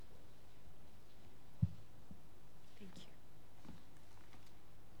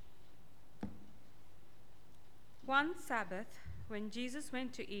One Sabbath, when Jesus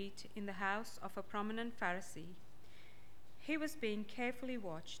went to eat in the house of a prominent Pharisee, he was being carefully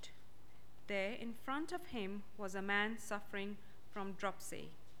watched. There in front of him was a man suffering from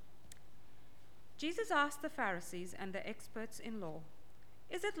dropsy. Jesus asked the Pharisees and the experts in law,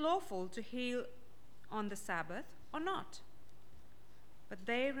 "Is it lawful to heal on the Sabbath or not?" But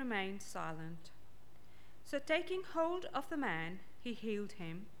they remained silent. So taking hold of the man, he healed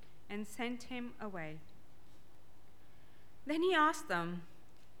him and sent him away. Then he asked them,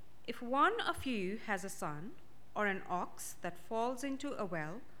 "If one of you has a son or an ox that falls into a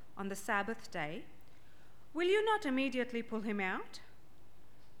well on the Sabbath day, will you not immediately pull him out?"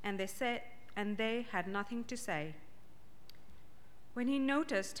 And they had nothing to say. When he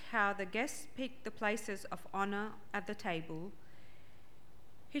noticed how the guests picked the places of honor at the table,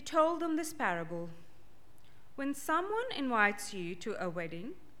 he told them this parable. When someone invites you to a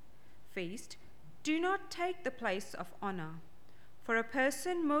wedding feast, do not take the place of honor, for a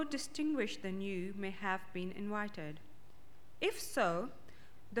person more distinguished than you may have been invited. If so,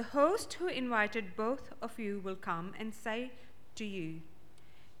 the host who invited both of you will come and say to you,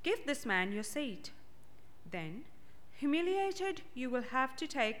 "Give this man your seat." Then, humiliated, you will have to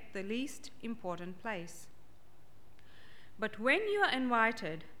take the least important place. But when you are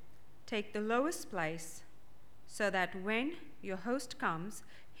invited, take the lowest place, so that when your host comes,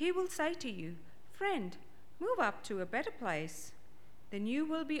 he will say to you, "Friend, move up to a better place." Then you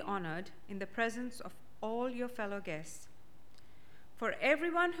will be honored in the presence of all your fellow guests. For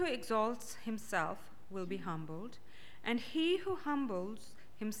everyone who exalts himself will be humbled, and he who humbles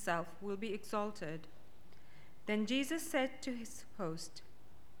himself will be exalted. Then Jesus said to his host,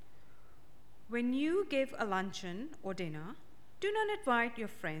 "When you give a luncheon or dinner, do not invite your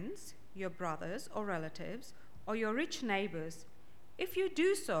friends, your brothers or relatives, or your rich neighbors. If you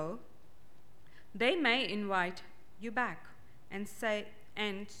do so, they may invite you back, and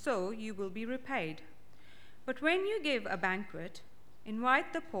so you will be repaid. But when you give a banquet,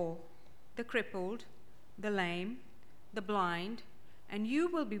 invite the poor, the crippled, the lame, the blind, and you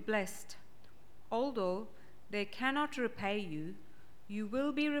will be blessed. Although they cannot repay you, you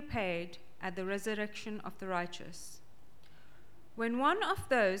will be repaid at the resurrection of the righteous." When one of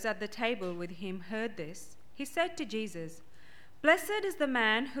those at the table with him heard this, he said to Jesus, "Blessed is the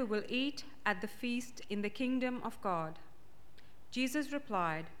man who will eat at the feast in the kingdom of God." Jesus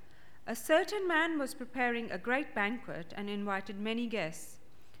replied, "A certain man was preparing a great banquet and invited many guests.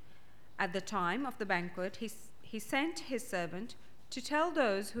 At the time of the banquet, he sent his servant to tell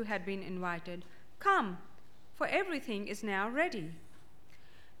those who had been invited, 'Come, for everything is now ready.'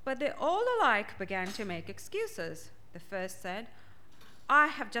 But they all alike began to make excuses. The first said, 'I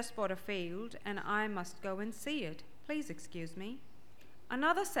have just bought a field and I must go and see it. Please excuse me.'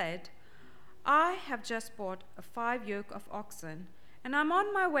 Another said, 'I have just bought 5 yoke of oxen and I'm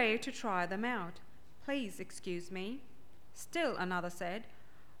on my way to try them out. Please excuse me.' Still another said,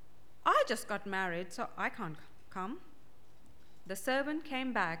 'I just got married, so I can't come.' The servant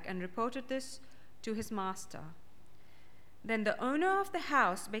came back and reported this to his master. Then the owner of the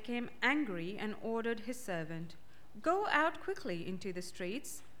house became angry and ordered his servant, 'Go out quickly into the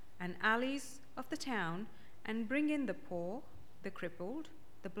streets and alleys of the town and bring in the poor, the crippled,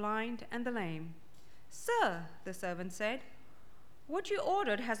 the blind, and the lame.' 'Sir,' the servant said, 'what you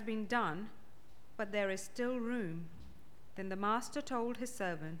ordered has been done, but there is still room.' Then the master told his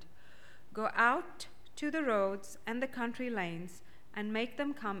servant, 'Go out to the roads and the country lanes and make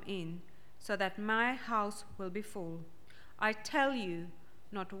them come in, so that my house will be full. I tell you,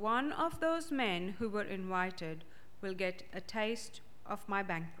 not one of those men who were invited will get a taste of my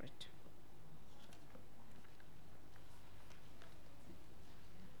banquet.'"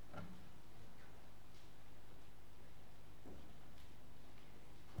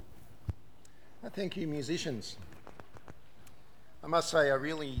 Thank you, musicians. I must say I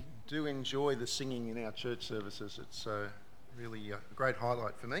really do enjoy the singing in our church services. It's really a great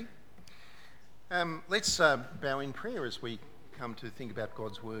highlight for me. Let's bow in prayer as we come to think about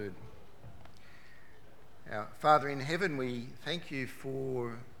God's word. Our Father in heaven, we thank you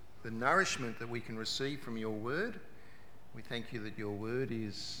for the nourishment that we can receive from your word. We thank you that your word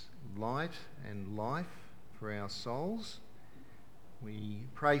is light and life for our souls. We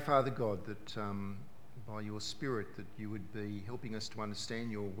pray, Father God, that by your Spirit that you would be helping us to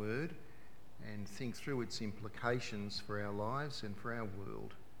understand your word and think through its implications for our lives and for our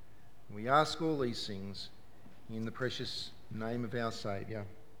world. We ask all these things in the precious name of our Saviour.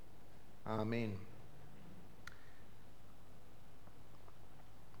 Amen.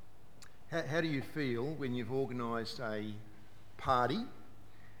 How do you feel when you've organised a party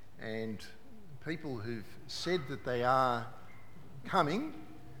and people who've said that they are coming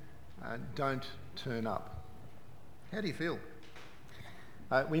don't turn up. How do you feel?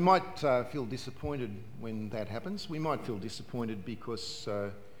 We might feel disappointed when that happens. We might feel disappointed because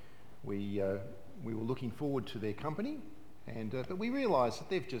we were looking forward to their company, but we realise that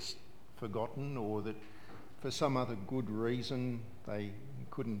they've just forgotten, or that for some other good reason they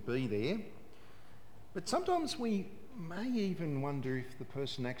couldn't be there. But sometimes we may even wonder if the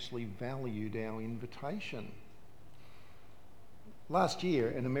person actually valued our invitation. Last year,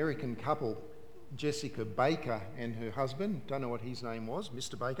 an American couple, Jessica Baker and her husband, don't know what his name was,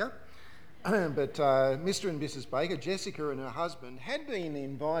 Mr. Baker, but Mr. and Mrs. Baker, Jessica and her husband, had been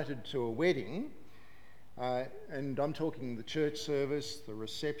invited to a wedding, and I'm talking the church service, the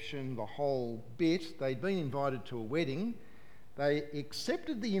reception, the whole bit. They'd been invited to a wedding. They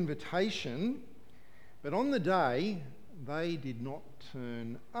accepted the invitation, but on the day, they did not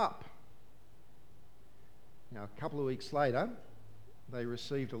turn up. Now, a couple of weeks later, they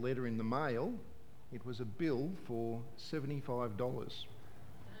received a letter in the mail. It was a bill for $75.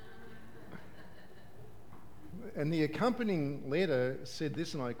 And the accompanying letter said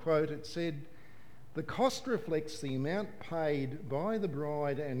this, and I quote, it said, "The cost reflects the amount paid by the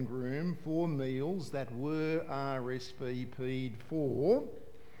bride and groom for meals that were RSVP'd for.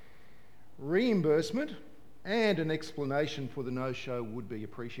 Reimbursement and an explanation for the no-show would be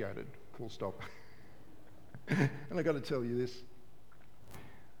appreciated." Full stop. And I've got to tell you this.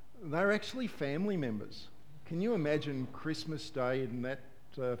 They're actually family members. Can you imagine Christmas Day in that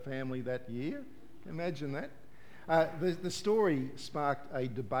family that year? Imagine that. The story sparked a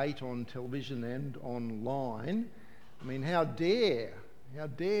debate on television and online. I mean, how dare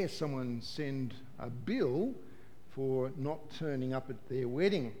someone send a bill for not turning up at their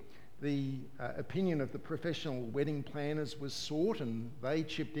wedding? The opinion of the professional wedding planners was sought, and they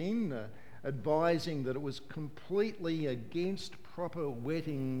chipped in, advising that it was completely against proper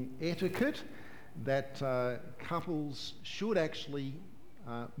wedding etiquette, that couples should actually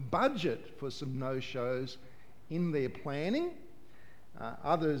budget for some no-shows in their planning.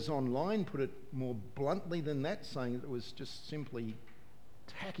 Others online put it more bluntly than that, saying that it was just simply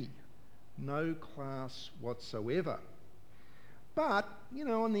tacky, no class whatsoever. But, you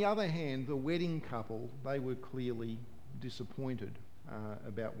know, on the other hand, the wedding couple, they were clearly disappointed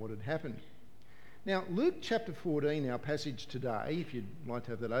about what had happened. Now, Luke chapter 14, our passage today, if you'd like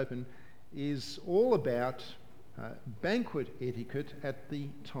to have that open, is all about banquet etiquette at the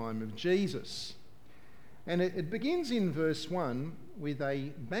time of Jesus. And it begins in verse 1 with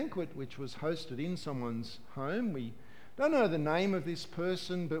a banquet which was hosted in someone's home. We don't know the name of this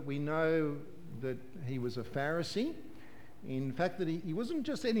person, but we know that he was a Pharisee. In fact, that he wasn't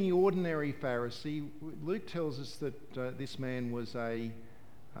just any ordinary Pharisee. Luke tells us that this man was a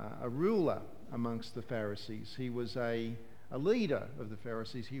ruler amongst the Pharisees. He was a leader of the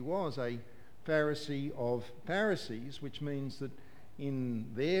Pharisees. He was a Pharisee of Pharisees, which means that in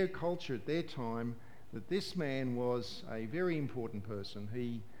their culture at their time, that this man was a very important person.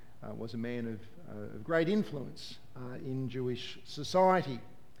 He was a man of great influence in Jewish society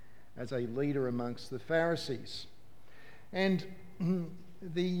as a leader amongst the Pharisees. And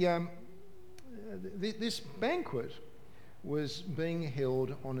this banquet was being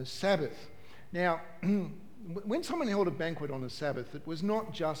held on a Sabbath. Now, when someone held a banquet on a Sabbath, it was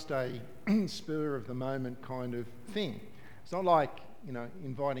not just a spur-of-the-moment kind of thing. It's not like, you know,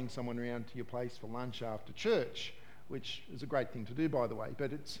 inviting someone around to your place for lunch after church, which is a great thing to do, by the way,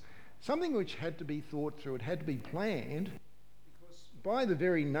 but it's something which had to be thought through. It had to be planned, because by the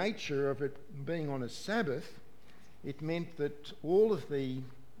very nature of it being on a Sabbath, it meant that all of the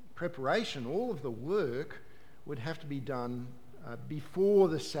preparation, all of the work would have to be done before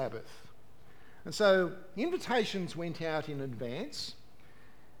the Sabbath. And so invitations went out in advance.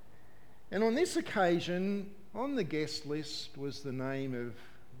 And on this occasion, on the guest list was the name of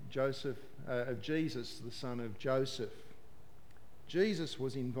Jesus, the son of Joseph. Jesus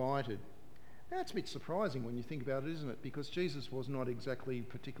was invited. Now, that's a bit surprising when you think about it, isn't it? Because Jesus was not exactly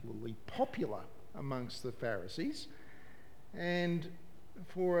particularly popular amongst the Pharisees. And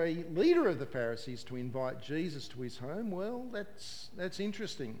for a leader of the Pharisees to invite Jesus to his home, well, that's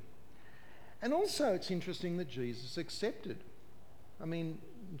interesting. And also it's interesting that Jesus accepted. I mean,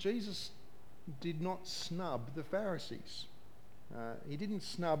 Jesus did not snub the Pharisees. He didn't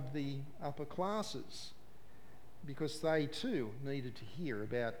snub the upper classes, because they too needed to hear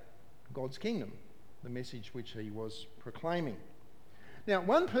about God's kingdom, the message which he was proclaiming. Now,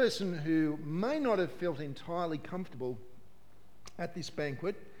 one person who may not have felt entirely comfortable at this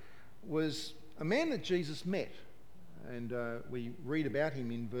banquet was a man that Jesus met. and we read about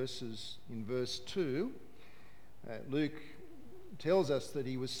him in verse 2. Luke tells us that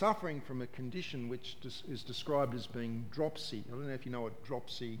he was suffering from a condition which is described as being dropsy. I don't know if you know what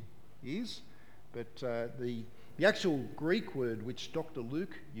dropsy is, but the actual Greek word which Dr.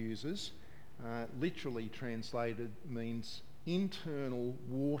 Luke uses, literally translated, means internal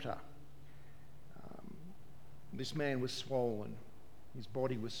water. This man was swollen. His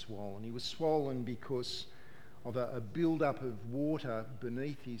body was swollen. He was swollen because of a build-up of water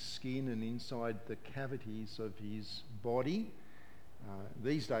beneath his skin and inside the cavities of his body.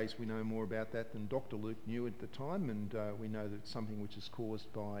 These days we know more about that than Dr. Luke knew at the time, and we know that it's something which is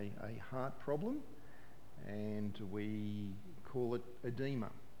caused by a heart problem, and we call it edema,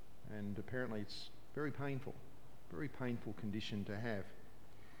 and apparently it's very painful condition to have.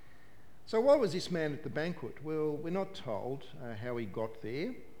 So why was this man at the banquet? Well, we're not told how he got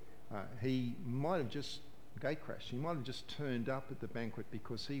there. He might have just gatecrashed. He might have just turned up at the banquet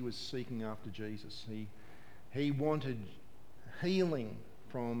because he was seeking after Jesus. He wanted healing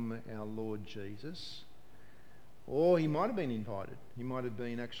from our Lord Jesus, or he might have been invited. He might have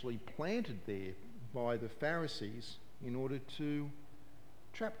been actually planted there by the Pharisees in order to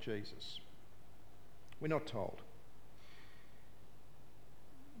trap Jesus. We're not told.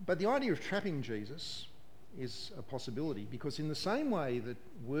 But the idea of trapping Jesus is a possibility, because in the same way that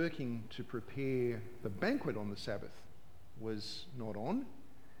working to prepare the banquet on the Sabbath was not on,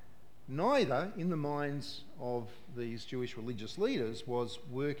 neither in the minds of these Jewish religious leaders was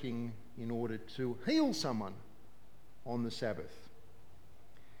working in order to heal someone on the Sabbath.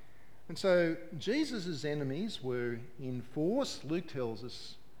 And so Jesus' enemies were in force. Luke tells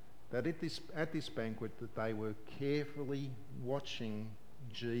us that at this banquet that they were carefully watching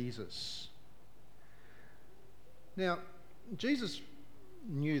Jesus. Now, Jesus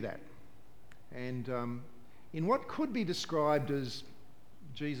knew that, and in what could be described as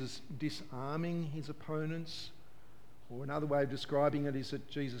Jesus disarming his opponents, or another way of describing it is that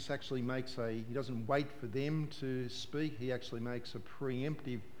Jesus actually he doesn't wait for them to speak, he actually makes a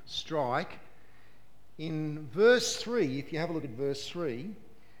preemptive strike. In verse 3, if you have a look at verse 3,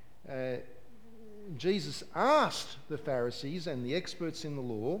 Jesus asked the Pharisees and the experts in the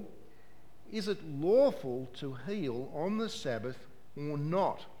law, is it lawful to heal on the Sabbath or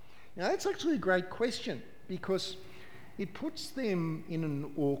not? Now that's actually a great question, because it puts them in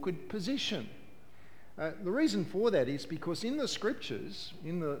an awkward position. The reason for that is because in the scriptures,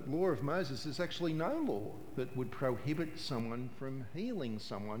 in the law of Moses, there's actually no law that would prohibit someone from healing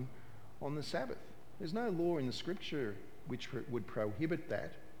someone on the Sabbath. There's no law in the scripture which would prohibit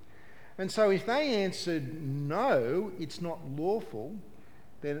that. And so if they answered no, it's not lawful,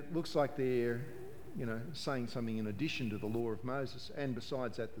 then it looks like they're, saying something in addition to the law of Moses, and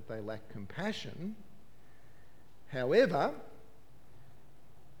besides that they lack compassion. However,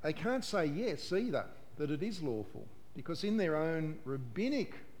 they can't say yes either, that it is lawful, because in their own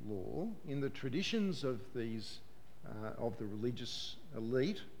rabbinic law, in the traditions of the religious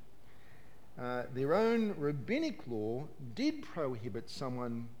elite, their own rabbinic law did prohibit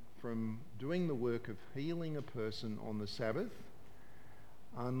someone from doing the work of healing a person on the Sabbath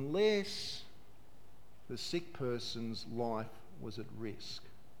unless the sick person's life was at risk.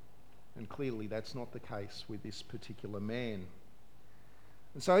 And clearly that's not the case with this particular man.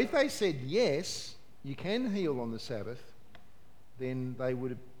 And so if they said yes, you can heal on the Sabbath, then they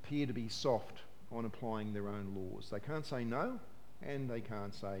would appear to be soft on applying their own laws. They can't say no, and they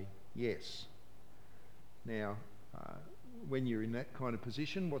can't say yes. Now, when you're in that kind of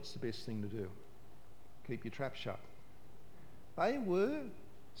position, what's the best thing to do? Keep your trap shut. They were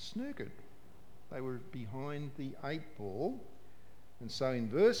snookered. They were behind the 8 ball. And so in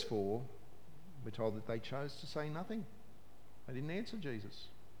verse 4, we're told that they chose to say nothing. They didn't answer Jesus.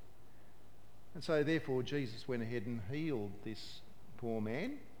 And so therefore Jesus went ahead and healed this poor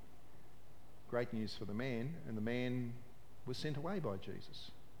man. Great news for the man, and the man was sent away by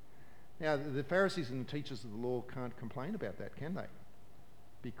Jesus. Now the Pharisees and the teachers of the law can't complain about that, can they?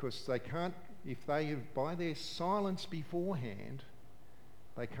 Because they can't, if they have, by their silence beforehand,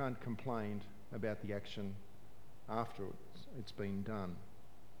 they can't complain about the action after it's been done.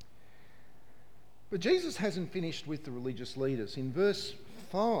 But Jesus hasn't finished with the religious leaders. In verse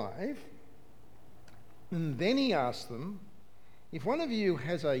 5, and then he asked them, if one of you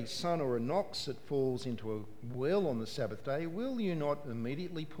has a son or an ox that falls into a well on the Sabbath day, will you not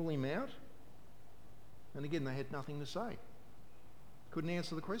immediately pull him out? And again, they had nothing to say. Couldn't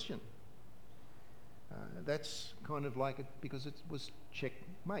answer the question. That's kind of like it because it was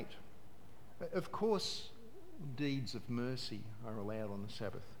checkmate. Of course, deeds of mercy are allowed on the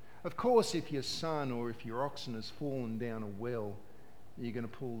Sabbath. Of course, if your son or if your oxen has fallen down a well, you're going to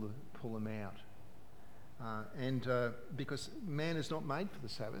pull them out. Because man is not made for the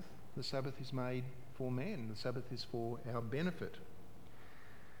Sabbath is made for man. The Sabbath is for our benefit.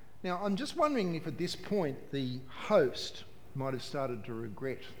 Now, I'm just wondering if at this point the host might have started to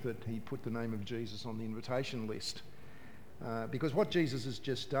regret that he put the name of Jesus on the invitation list. Because what Jesus has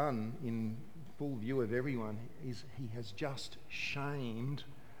just done in full view of everyone is he has just shamed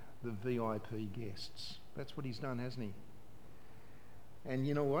the VIP guests. That's what he's done, hasn't he? And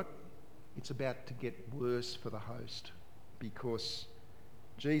you know what? It's about to get worse for the host, because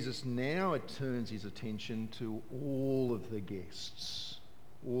Jesus now turns his attention to all of the guests.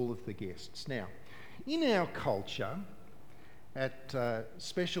 All of the guests. Now, in our culture, at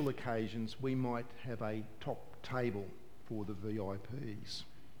special occasions, we might have a top table for the VIPs.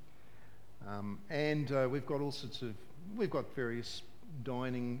 We've got various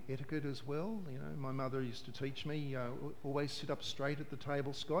dining etiquette as well. You know, my mother used to teach me, always sit up straight at the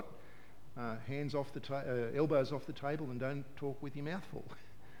table, Scott. Hands off the elbows off the table, and don't talk with your mouth full.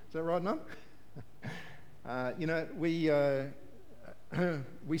 Is that right, Mum?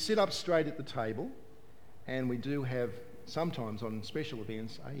 We sit up straight at the table, and we do have sometimes on special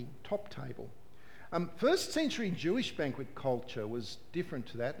events a top table. First century Jewish banquet culture was different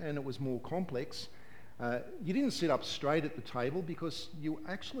to that, and it was more complex. You didn't sit up straight at the table because you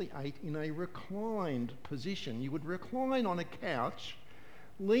actually ate in a reclined position. You would recline on a couch,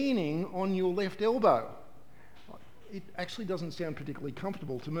 leaning on your left elbow. It actually doesn't sound particularly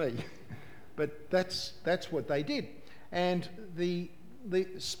comfortable to me, but that's what they did. And the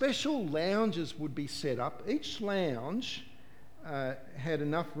special lounges would be set up. Each lounge had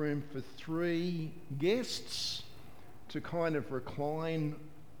enough room for 3 guests to kind of recline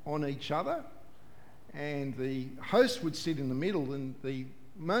on each other, and the host would sit in the middle, and the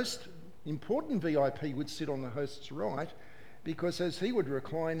most important VIP would sit on the host's right, because as he would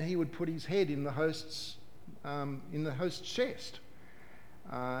recline, he would put his head in the host's chest,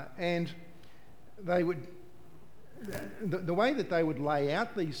 and they would. The way that they would lay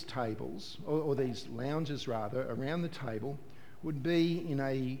out these tables, or these lounges rather, around the table, would be in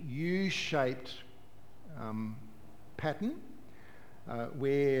a U-shaped pattern,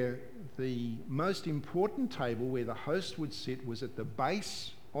 where the most important table where the host would sit was at the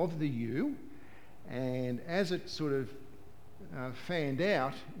base of the U, and as it sort of fanned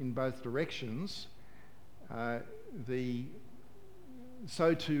out in both directions,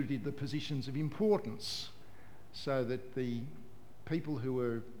 so too did the positions of importance, so that the people who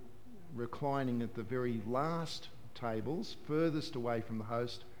were reclining at the very last tables, furthest away from the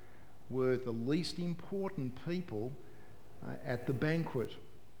host, were the least important people at the banquet.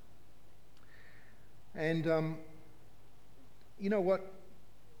 And you know what?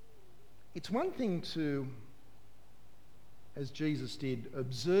 It's one thing to, as Jesus did,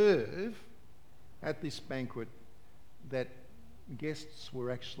 observe at this banquet that guests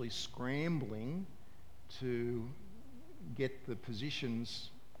were actually scrambling to get the positions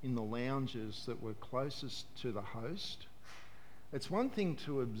in the lounges that were closest to the host. It's one thing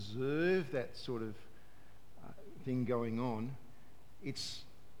to observe that sort of thing going on. It's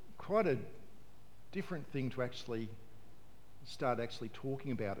quite a different thing to actually start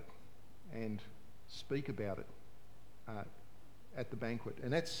talking about it and speak about it at the banquet.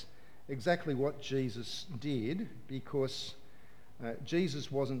 And that's exactly what Jesus did, because Jesus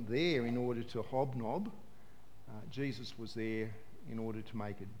wasn't there in order to hobnob. Jesus was there in order to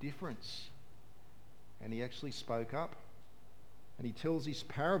make a difference. And he actually spoke up. And he tells this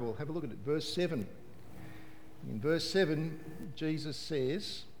parable. Have a look at it, verse 7. In verse 7, Jesus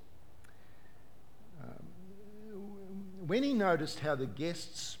says, when he noticed how the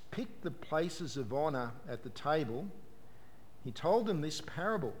guests picked the places of honour at the table, he told them this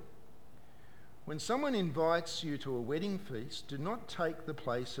parable. When someone invites you to a wedding feast, do not take the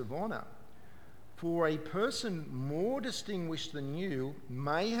place of honour, for a person more distinguished than you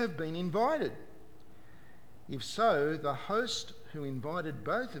may have been invited. If so, the host who invited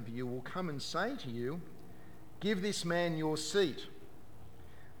both of you will come and say to you, "Give this man your seat."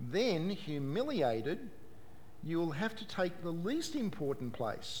 Then, humiliated, you will have to take the least important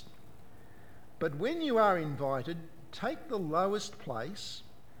place. But when you are invited, take the lowest place,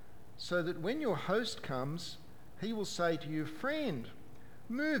 so that when your host comes, he will say to you, "Friend,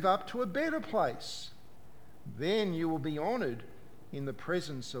 move up to a better place." Then you will be honoured in the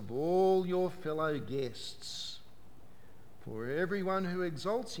presence of all your fellow guests. For everyone who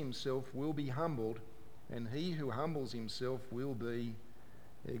exalts himself will be humbled, and he who humbles himself will be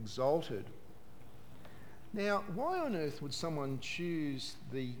exalted. Now, why on earth would someone choose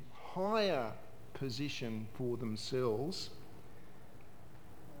the higher position for themselves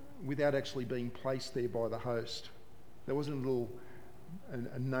without actually being placed there by the host. There wasn't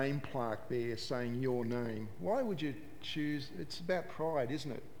a name plaque there saying your name. Why would you choose? It's about pride,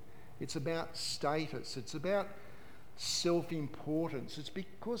 isn't it? It's about status. It's about self-importance. It's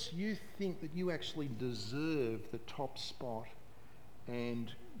because you think that you actually deserve the top spot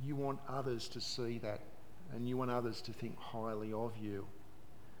and you want others to see that and you want others to think highly of you.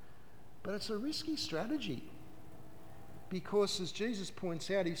 But it's a risky strategy because, as Jesus points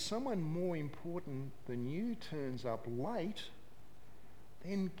out, if someone more important than you turns up late,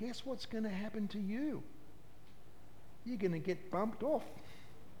 then guess what's going to happen to you? You're going to get bumped off.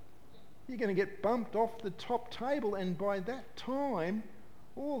 You're going to get bumped off the top table, and by that time,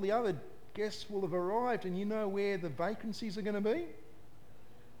 all the other guests will have arrived, and you know where the vacancies are going to be?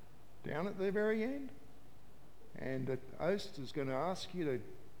 Down at the very end. And the host is going to ask you to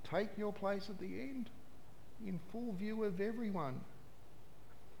take your place at the end in full view of everyone.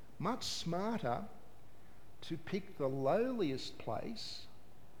 Much smarter to pick the lowliest place,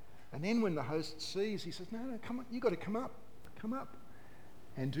 and then when the host sees, he says, no, come on, you've got to come up,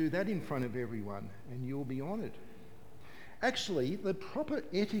 and do that in front of everyone, and you'll be honoured. Actually, the proper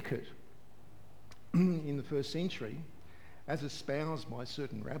etiquette in the first century, as espoused by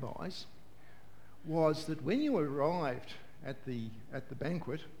certain rabbis, was that when you arrived at the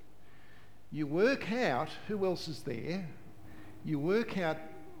banquet, you work out who else is there, you work out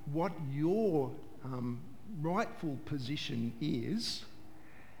what your rightful position is,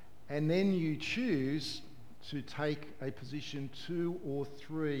 and then you choose to take a position 2 or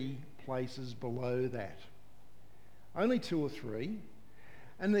 3 places below that. Only 2 or 3.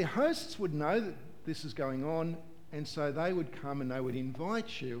 And the hosts would know that this is going on, and so they would come and they would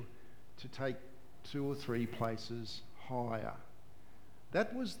invite you to take 2 or 3 places higher.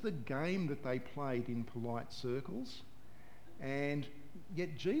 That was the game that they played in polite circles, and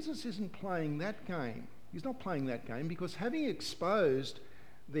yet Jesus isn't playing that game. He's not playing that game because, having exposed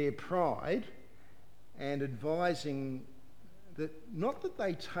their pride and advising that not that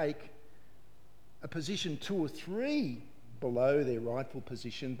they take a position 2 or 3 below their rightful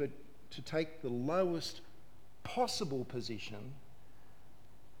position, but to take the lowest possible position,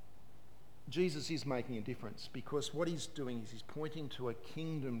 Jesus is making a difference, because what he's doing is he's pointing to a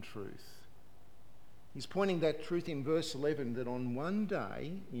kingdom truth. He's pointing that truth in verse 11, that on one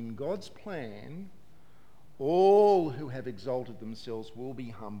day in God's plan, all who have exalted themselves will be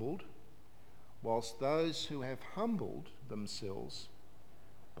humbled, whilst those who have humbled themselves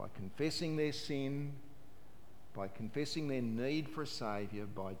by confessing their sin, by confessing their need for a Saviour,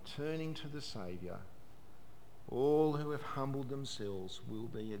 by turning to the Saviour, all who have humbled themselves will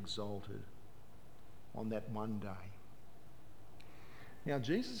be exalted on that one day. Now,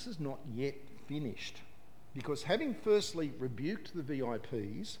 Jesus is not yet finished, because having firstly rebuked the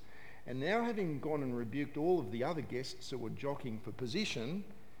VIPs, and now having gone and rebuked all of the other guests that were jockeying for position,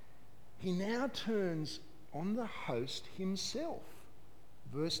 he now turns on the host himself.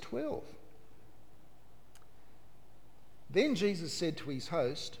 Verse 12. Then Jesus said to his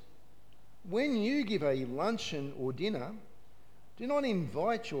host, "When you give a luncheon or dinner, do not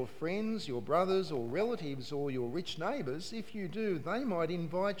invite your friends, your brothers or relatives or your rich neighbours. If you do, they might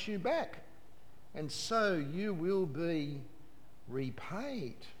invite you back, and so you will be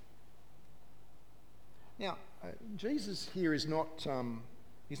repaid." Now, Jesus here is not,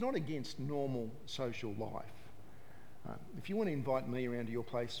 he's not against normal social life. If you want to invite me around to your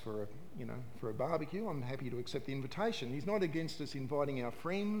place for a barbecue, I'm happy to accept the invitation. He's not against us inviting our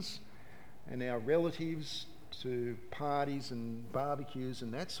friends and our relatives to parties and barbecues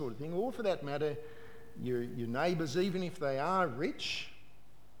and that sort of thing, or for that matter, your neighbours, even if they are rich.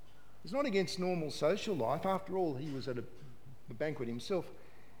 He's not against normal social life. After all, he was at a banquet himself.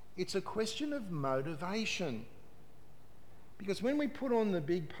 It's a question of motivation. Because when we put on the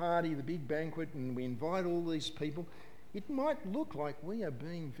big party, the big banquet, and we invite all these people, it might look like we are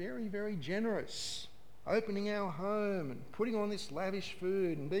being very, very generous, opening our home and putting on this lavish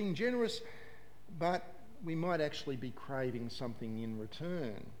food and being generous, but we might actually be craving something in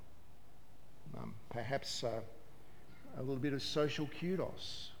return. Perhaps a little bit of social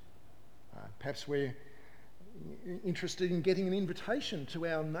kudos. Perhaps we're interested in getting an invitation to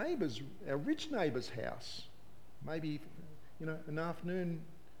our neighbours, our rich neighbour's house. Maybe, an afternoon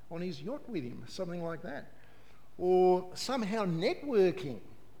on his yacht with him, something like that. Or somehow networking.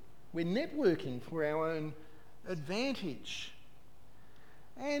 We're networking for our own advantage.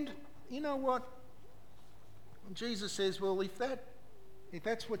 And you know what? Jesus says, well, if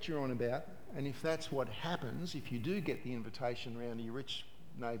that's what you're on about, and if that's what happens, if you do get the invitation around to your rich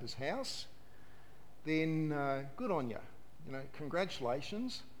neighbour's house, then good on you. You know,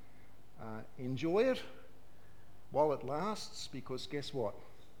 congratulations. Enjoy it while it lasts, because guess what?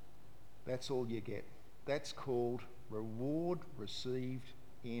 That's all you get. That's called reward received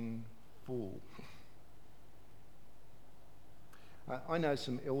in full. I know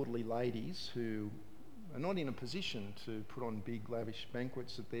some elderly ladies who are not in a position to put on big lavish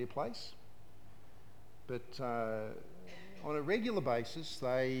banquets at their place, but on a regular basis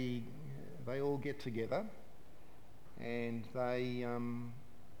they all get together and they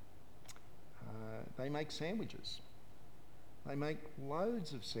make sandwiches. They make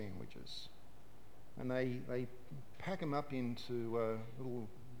loads of sandwiches, and they pack them up into little,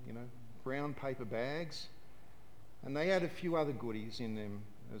 brown paper bags, and they add a few other goodies in them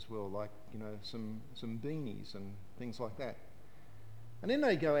as well, like some beanies and things like that. And then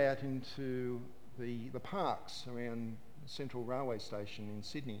they go out into the parks around Central Railway Station in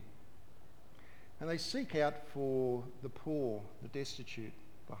Sydney, and they seek out for the poor, the destitute,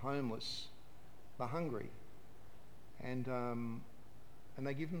 the homeless, the hungry, and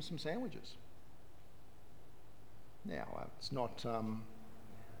they give them some sandwiches. Now, it's not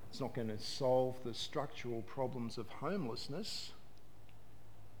going to solve the structural problems of homelessness,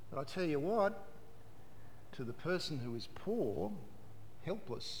 but I tell you what, to the person who is poor,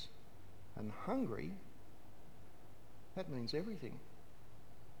 helpless, and hungry, that means everything.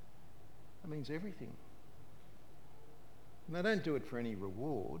 That means everything. And they don't do it for any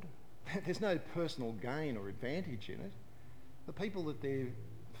reward. There's no personal gain or advantage in it. The people that they're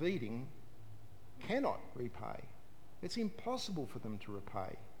feeding cannot repay. It's impossible for them to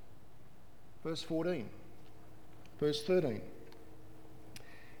repay. Verse 14. Verse 13.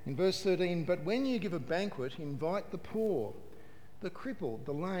 In verse 13, but when you give a banquet, invite the poor, the crippled,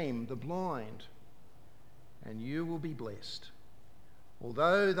 the lame, the blind, and you will be blessed.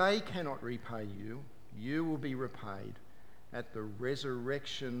 Although they cannot repay you, you will be repaid at the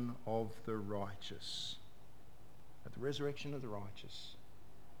resurrection of the righteous. At the resurrection of the righteous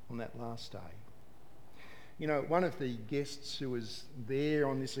on that last day. You know, one of the guests who was there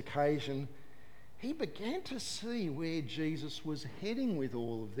on this occasion, he began to see where Jesus was heading with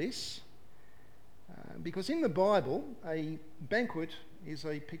all of this. Because in the Bible, a banquet is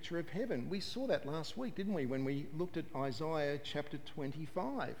a picture of heaven. We saw that last week, didn't we, when we looked at Isaiah chapter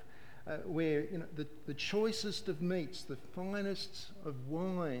 25, where the choicest of meats, the finest of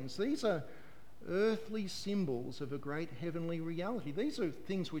wines, these are earthly symbols of a great heavenly reality. These are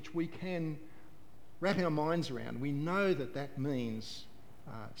things which we can wrap our minds around. We know that that means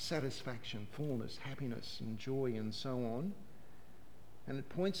satisfaction, fullness, happiness and joy and so on. And it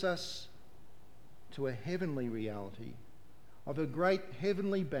points us to a heavenly reality of a great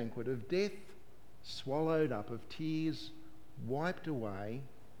heavenly banquet of death swallowed up, of tears wiped away,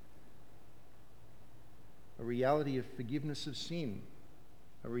 a reality of forgiveness of sin,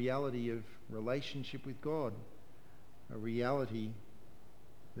 a reality of relationship with God, a reality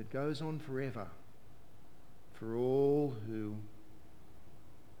that goes on forever for all who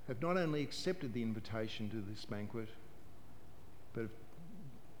have not only accepted the invitation to this banquet, but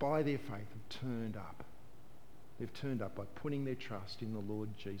by their faith have turned up. They've turned up by putting their trust in the Lord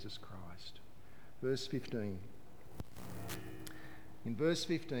Jesus Christ. Verse 15. In verse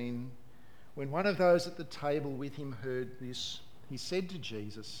 15, when one of those at the table with him heard this, he said to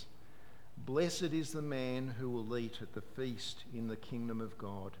Jesus, "Blessed is the man who will eat at the feast in the kingdom of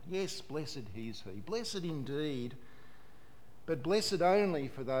God." Yes, blessed is he. Blessed indeed, but blessed only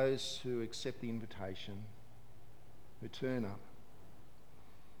for those who accept the invitation, who turn up.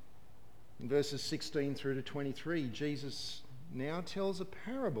 In verses 16 through to 23, Jesus now tells a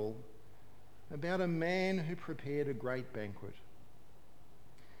parable about a man who prepared a great banquet.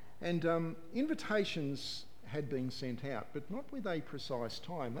 And invitations had been sent out, but not with a precise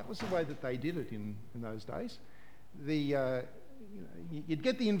time. That was the way that they did it in those days. You'd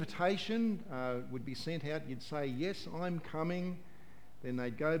get the invitation, would be sent out, you'd say, "Yes, I'm coming." Then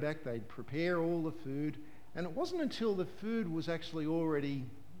they'd go back, they'd prepare all the food, and it wasn't until the food was actually already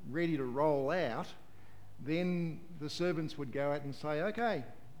ready to roll out, then the servants would go out and say, "Okay,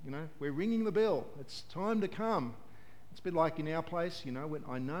 we're ringing the bell, it's time to come." It's a bit like in our place, when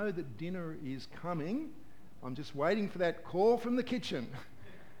I know that dinner is coming, I'm just waiting for that call from the kitchen.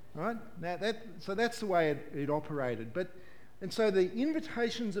 Right? Now so that's the way it operated. And so the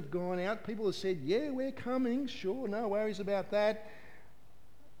invitations have gone out, people have said, "Yeah, we're coming, sure, no worries about that."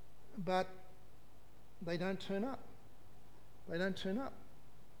 But they don't turn up. They don't turn up.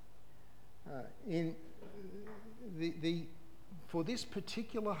 For this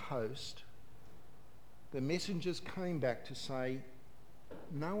particular host, the messengers came back to say,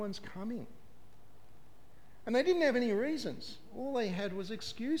 No one's coming. And they didn't have any reasons. All they had was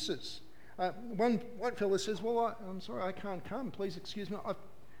excuses. One white fella says, well, I'm sorry, I can't come. Please excuse me.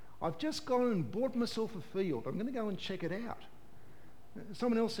 I've just gone and bought myself a field. I'm going to go and check it out.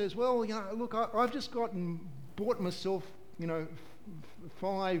 Someone else says, well, look, I've just bought myself,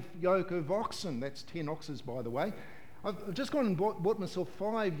 5 yoke of oxen. That's 10 oxes, by the way. I've just gone and bought myself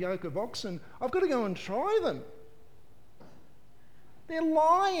 5 yoke of oxen. I've got to go and try them. They're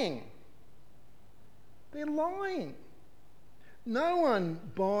lying. They're lying. No one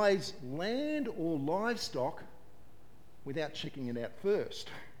buys land or livestock without checking it out first,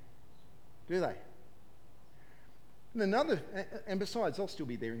 do they? And besides, I'll still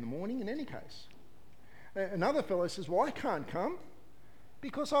be there in the morning in any case. Another fellow says, well, I can't come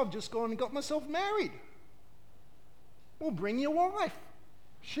because I've just gone and got myself married. Well, bring your wife.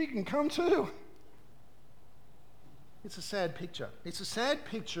 She can come too. It's a sad picture. It's a sad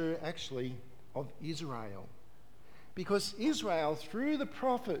picture, actually, of Israel. Because Israel, through the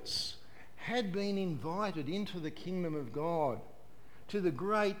prophets, had been invited into the kingdom of God, to the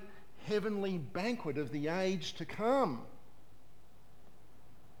great heavenly banquet of the age to come.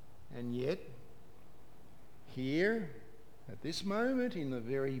 And yet, here, at this moment, in the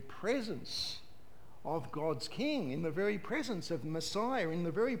very presence of God's King, in the very presence of Messiah, in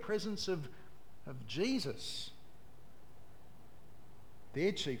the very presence of Jesus,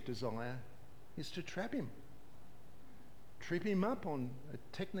 their chief desire is to trap him, trip him up on a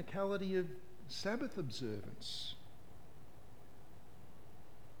technicality of Sabbath observance,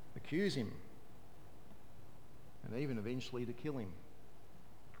 accuse him, and even eventually to kill him.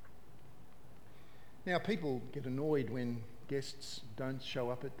 Now, people get annoyed when guests don't show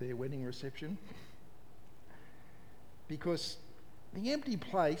up at their wedding reception because the empty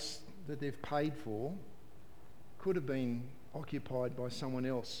place that they've paid for could have been occupied by someone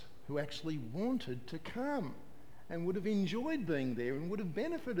else who actually wanted to come and would have enjoyed being there and would have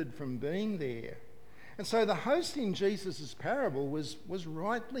benefited from being there. And so the host in Jesus' parable was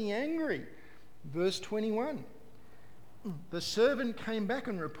rightly angry. Verse 21. The servant came back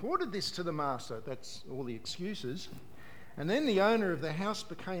and reported this to the master. That's all the excuses. And then the owner of the house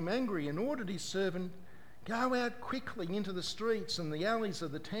became angry and ordered his servant, go out quickly into the streets and the alleys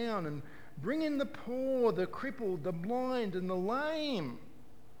of the town and bring in the poor, the crippled, the blind and the lame.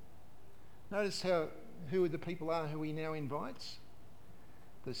 Notice who the people are who he now invites.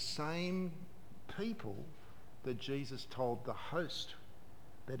 The same people that Jesus told the host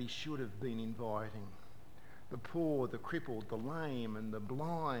that he should have been inviting. The poor, the crippled, the lame and the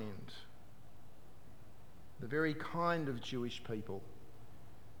blind. The very kind of Jewish people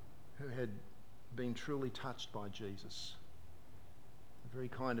who had been truly touched by Jesus. The very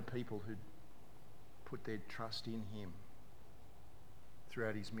kind of people who'd put their trust in him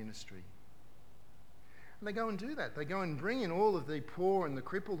throughout his ministry. And they go and do that. They go and bring in all of the poor and the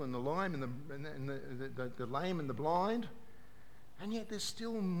crippled and the lame and the lame and the blind. And yet there's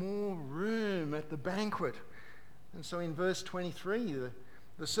still more room at the banquet. And so in verse 23,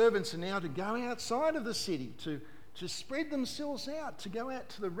 the servants are now to go outside of the city, to spread themselves out, to go out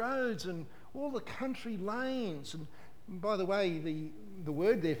to the roads and all the country lanes. And by the way, the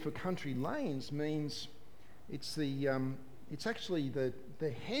word there for country lanes means it's actually the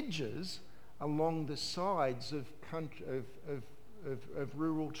hedges along the sides of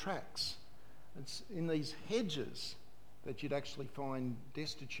rural tracts. It's in these hedges that you'd actually find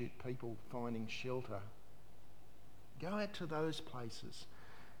destitute people finding shelter. Go out to those places.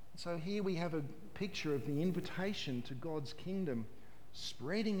 So here we have a picture of the invitation to God's kingdom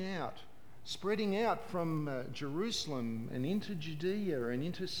spreading out from Jerusalem and into Judea and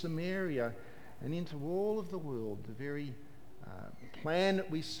into Samaria and into all of the world. The very plan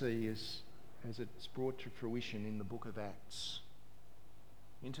that we see as it's brought to fruition in the book of Acts,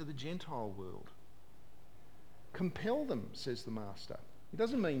 into the Gentile world. Compel them, says the master. It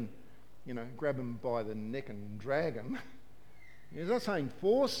doesn't mean, grab them by the neck and drag them. He's not saying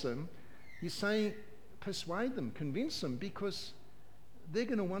force them. He's saying persuade them, convince them, because they're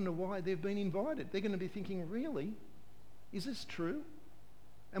going to wonder why they've been invited. They're going to be thinking, really? Is this true?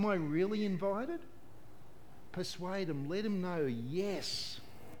 Am I really invited? Persuade them, let them know, yes,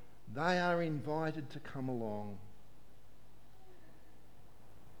 they are invited to come along.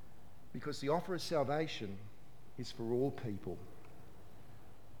 Because the offer of salvation is for all people.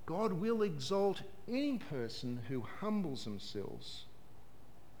 God will exalt any person who humbles themselves,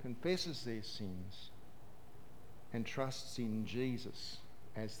 confesses their sins, and trusts in Jesus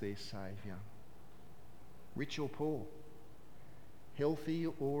as their Saviour. Rich or poor, healthy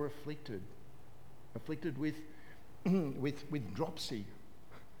or afflicted with dropsy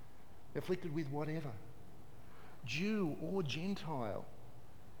afflicted with whatever, Jew or Gentile.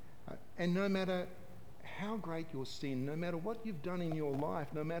 And no matter how great your sin, no matter what you've done in your life,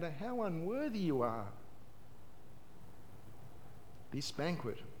 no matter how unworthy you are, this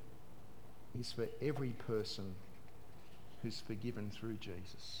banquet is for every person who's forgiven through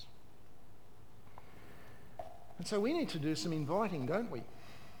Jesus. And so we need to do some inviting, don't we?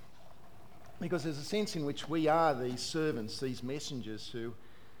 Because there's a sense in which we are these servants, these messengers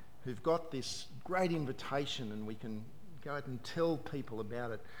who've got this great invitation, and we can go out and tell people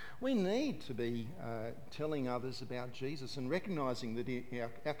about it. We need to be telling others about Jesus and recognising that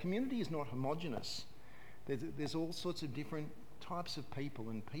our community is not homogenous. There's all sorts of different types of people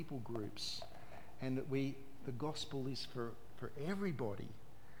and people groups, and that the gospel is for everybody.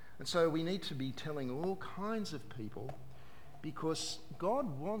 And so we need to be telling all kinds of people, because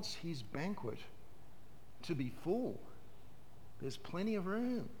God wants his banquet to be full. There's plenty of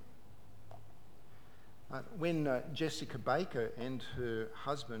room. When Jessica Baker and her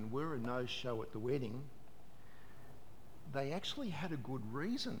husband were a no-show at the wedding, they actually had a good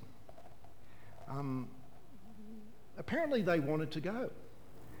reason. Apparently they wanted to go,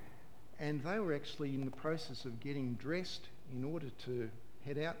 and they were actually in the process of getting dressed in order to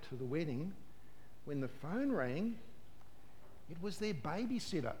head out to the wedding when the phone rang. It was their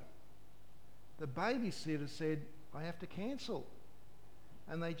babysitter. The babysitter said, "I have to cancel."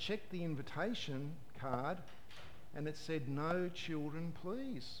 And they checked the invitation card and it said, "No children,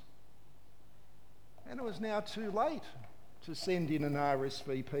 please." And it was now too late to send in an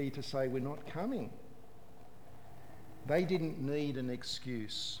RSVP to say we're not coming. They didn't need an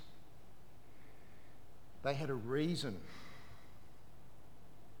excuse. They had a reason.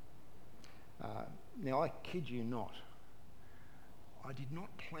 Now, I kid you not, I did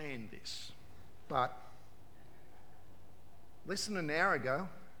not plan this, but less than an hour ago,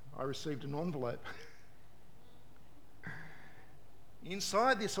 I received an envelope.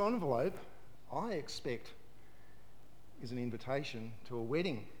 Inside this envelope, I expect, is an invitation to a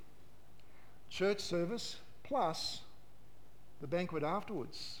wedding, church service, plus the banquet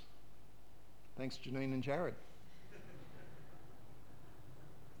afterwards. Thanks, Janine and Jared.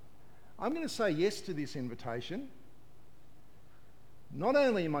 I'm going to say yes to this invitation. Not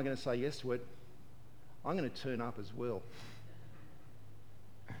only am I going to say yes to it, I'm going to turn up as well.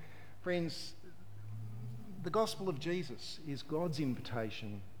 Friends, the gospel of Jesus is God's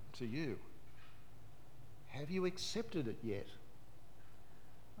invitation to you. Have you accepted it yet?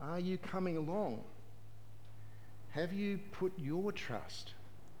 Are you coming along? Have you put your trust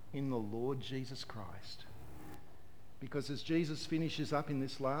in the Lord Jesus Christ? Because as Jesus finishes up in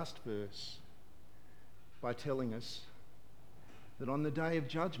this last verse by telling us that on the day of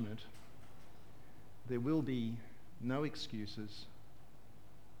judgment there will be no excuses,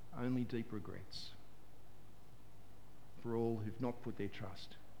 only deep regrets for all who've not put their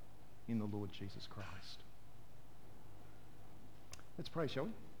trust in the Lord Jesus Christ. Let's pray, shall we?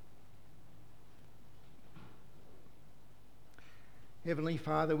 Heavenly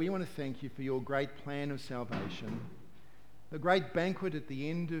Father, we want to thank you for your great plan of salvation, the great banquet at the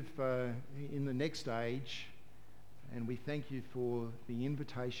end of, in the next age, and we thank you for the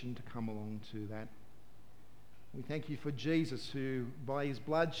invitation to come along to that. We thank you for Jesus, who by his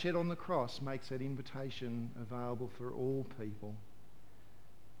blood shed on the cross makes that invitation available for all people.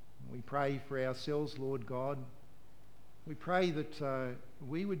 We pray for ourselves, Lord God. We pray that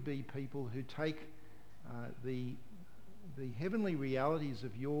we would be people who take the heavenly realities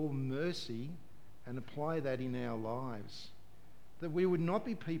of your mercy and apply that in our lives. That we would not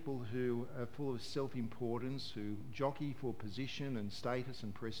be people who are full of self-importance, who jockey for position and status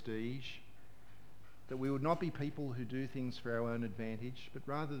and prestige. That we would not be people who do things for our own advantage, but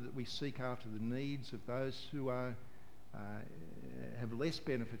rather that we seek after the needs of those who have less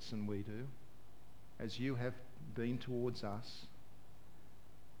benefits than we do, as you have been towards us.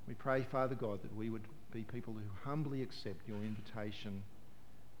 We pray, Father God, that we would be people who humbly accept your invitation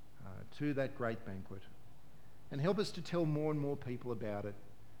to that great banquet, and help us to tell more and more people about it,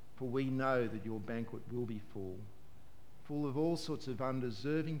 for we know that your banquet will be full of all sorts of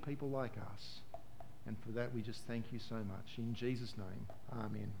undeserving people like us. And for that we just thank you so much. In Jesus' name,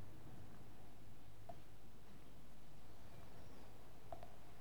 amen.